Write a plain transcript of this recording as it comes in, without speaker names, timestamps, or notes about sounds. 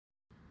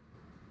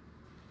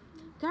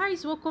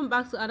Guys, welcome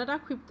back to another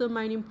crypto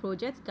mining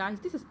project. Guys,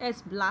 this is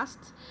xBLAST.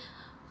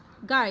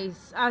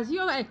 Guys, as you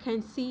all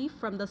can see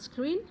from the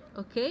screen,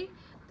 okay,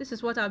 this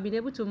is what I've been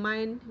able to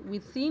mine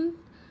within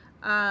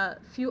a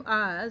few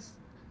hours,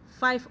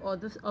 5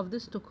 of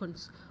these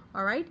tokens.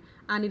 All right,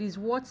 and it is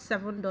worth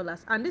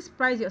 $7. And this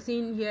price you're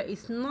seeing here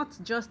is not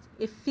just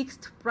a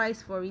fixed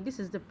price for it. This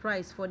is the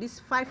price for this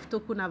 5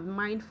 token I've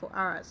mined for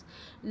hours.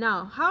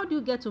 Now, how do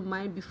you get to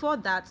mine? Before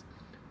that,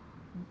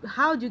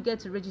 how do you get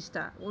to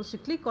register? Once you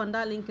click on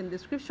that link in the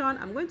description,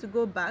 I'm going to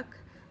go back.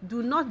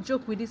 Do not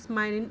joke with this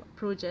mining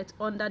project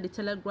under the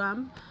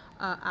Telegram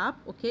app.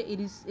 Okay, it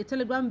is a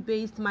Telegram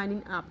based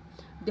mining app.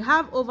 They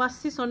have over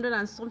 600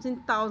 and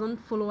something thousand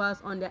followers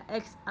on their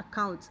X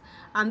account,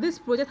 and this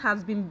project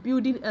has been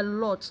building a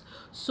lot.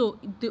 So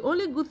the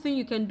only good thing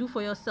you can do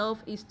for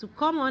yourself is to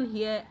come on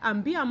here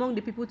and be among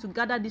the people to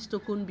gather this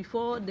token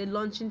before the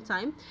launching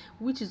time,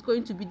 which is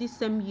going to be this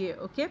same year.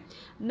 Okay,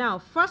 now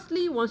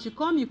firstly, once you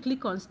come, you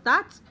click on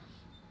start,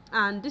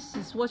 and this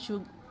is what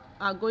you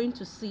are going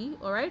to see.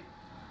 All right,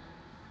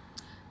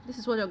 this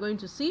is what you're going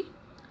to see.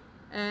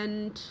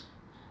 And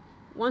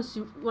once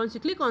you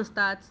click on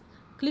start,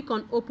 click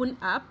on open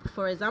app.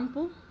 For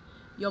example,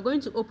 you're going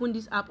to open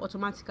this app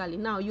automatically.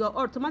 Now you are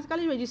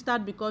automatically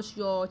registered because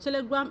your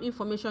Telegram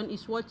information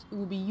is what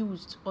will be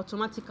used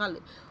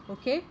automatically.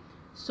 Okay,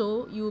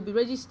 so you will be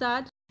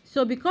registered.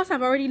 So because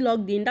I've already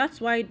logged in, that's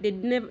why they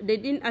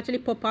didn't actually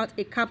pop out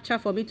a captcha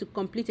for me to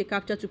complete a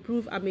captcha to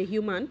prove I'm a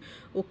human.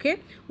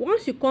 Okay,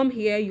 once you come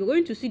here, you're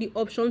going to see the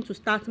option to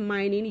start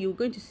mining. You're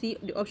going to see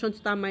the option to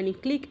start mining.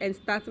 Click and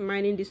start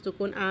mining this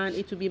token, and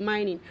it will be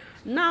mining.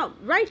 Now,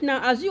 right now,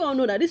 as you all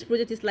know, that this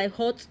project is like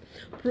hot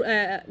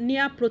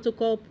near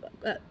protocol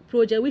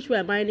project which we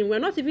are mining. We're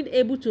not even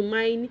able to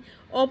mine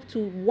up to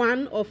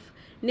one of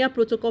near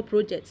protocol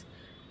projects.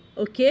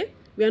 Okay,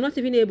 we are not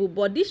even able,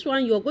 but this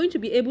one you're going to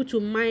be able to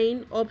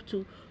mine up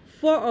to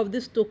 4 of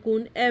this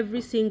token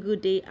every single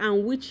day,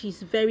 and which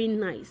is very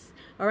nice.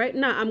 All right,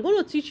 now I'm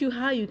going to teach you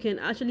how you can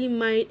actually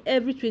mine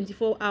every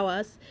 24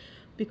 hours,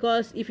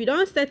 because if you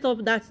don't set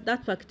up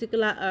that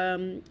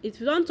particular if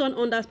you don't turn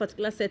on that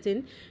particular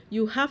setting,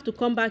 you have to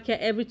come back here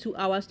every 2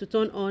 hours to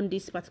turn on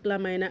this particular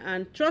miner,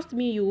 and trust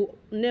me, you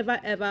never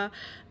ever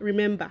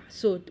remember.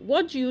 So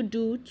what do you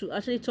do to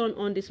actually turn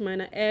on this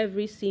miner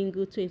every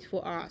single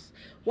 24 hours?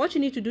 What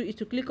you need to do is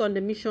to click on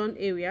the mission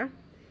area.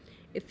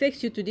 It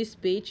takes you to this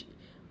page,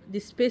 the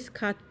space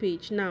card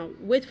page. Now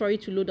wait for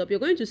it to load up. You're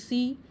going to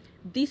see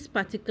this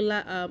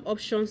particular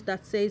options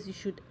that says you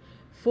should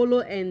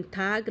follow and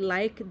tag,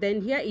 like.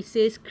 Then here it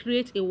says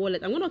create a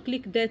wallet. I'm going to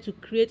click there to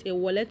create a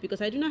wallet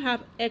because I do not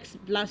have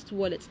xBLAST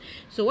wallets.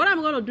 So what I'm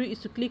going to do is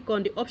to click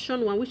on the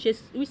option one which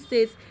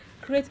says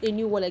create a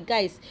new wallet.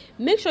 Guys,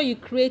 make sure you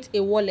create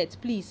a wallet,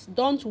 please.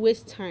 Don't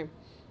waste time.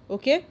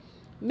 Okay,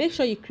 make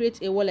sure you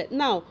create a wallet.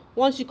 Now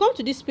once you come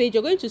to this page,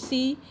 you're going to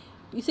see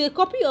you say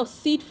copy your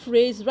seed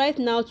phrase right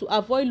now to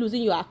avoid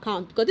losing your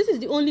account, because this is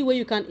the only way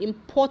you can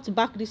import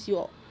back this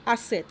your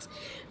asset.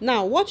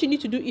 Now what you need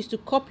to do is to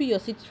copy your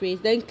seed phrase,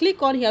 then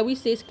click on here which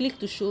says click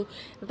to show,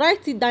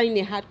 write it down in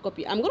a hard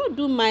copy. I'm going to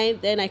do mine,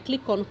 then I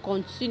click on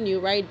continue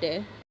right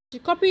there. You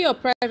copy your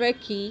private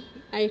key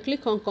and you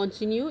click on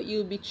continue,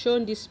 you'll be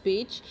shown this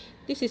page.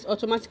 This is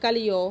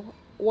automatically your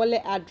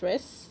wallet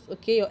address,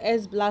 okay, your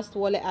xBLAST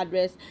wallet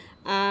address,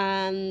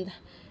 and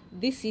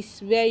this is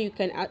where you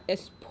can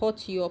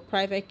export your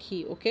private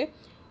key. Okay,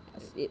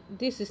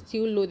 this is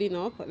still loading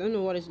up. I don't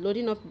know what is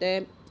loading up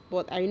there,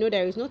 but I know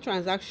there is no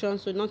transaction,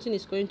 so nothing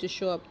is going to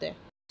show up there.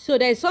 So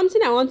there is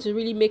something I want to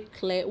really make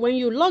clear. When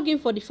you log in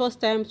for the first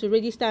time to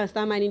register and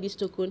start mining this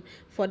token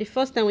for the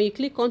first time, when you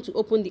click on to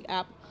open the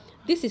app,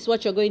 this is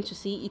what you're going to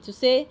see. It will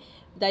say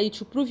that you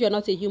should prove you're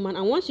not a human,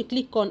 and once you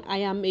click on I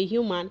am a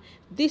human,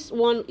 this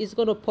one is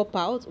going to pop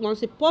out.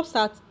 Once it pops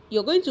out,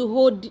 you're going to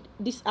hold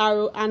this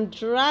arrow and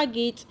drag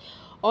it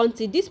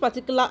until this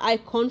particular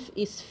icon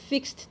is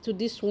fixed to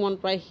this one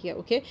right here.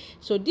 Okay,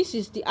 so this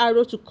is the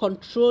arrow to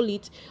control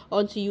it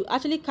until you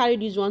actually carry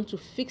this one to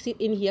fix it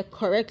in here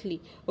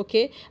correctly.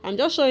 Okay, I'm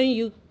just showing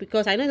you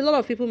because I know a lot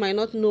of people might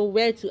not know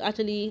where to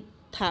actually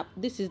tap.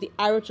 This is the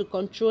arrow to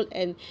control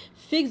and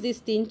fix this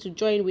thing to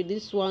join with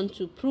this one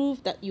to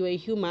prove that you're a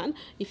human.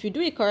 If you do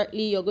it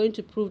correctly, you're going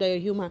to prove that you're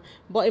human,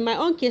 but in my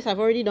own case I've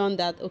already done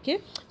that. Okay,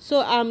 so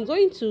I'm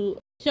going to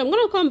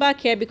come back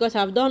here because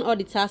I've done all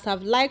the tasks.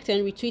 I've liked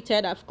and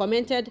retweeted, I've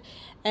commented,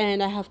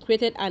 and I have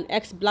created an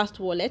xBLAST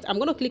wallet. I'm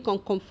going to click on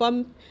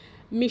confirm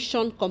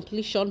mission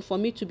completion for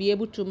me to be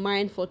able to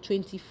mine for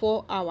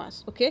 24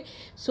 hours. Okay,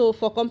 so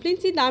for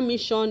completing that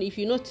mission, if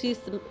you notice,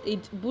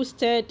 it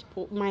boosted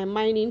my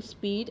mining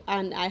speed,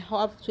 and I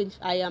have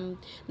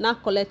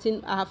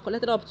collected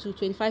up to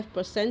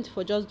 25%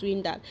 for just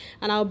doing that,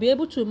 and I'll be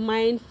able to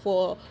mine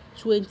for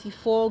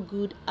 24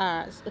 good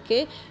hours.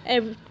 Okay,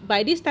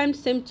 by this time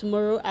same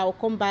tomorrow I will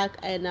come back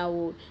and I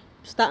will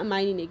start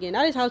mining again.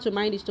 That is how to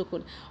mine this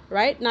token.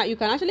 Right now you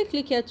can actually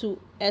click here to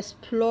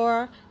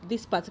explore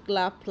this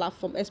particular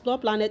platform, explore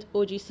planet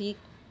ogc.com.xyz.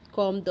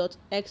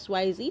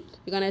 You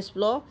can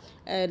explore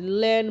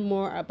and learn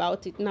more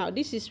about it. Now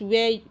this is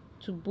where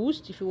to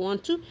boost if you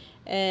want to,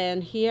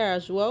 and here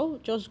as well.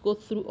 Just go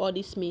through all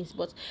these means,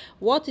 but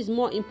what is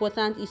more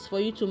important is for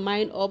you to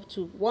mine up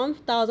to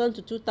 1,000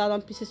 to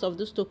 2,000 pieces of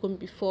this token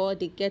before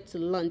they get to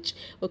launch.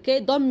 Okay,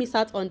 don't miss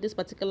out on this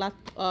particular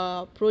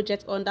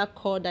project under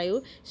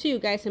Coredao. See you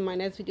guys in my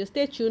next video.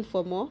 Stay tuned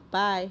for more.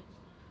 Bye.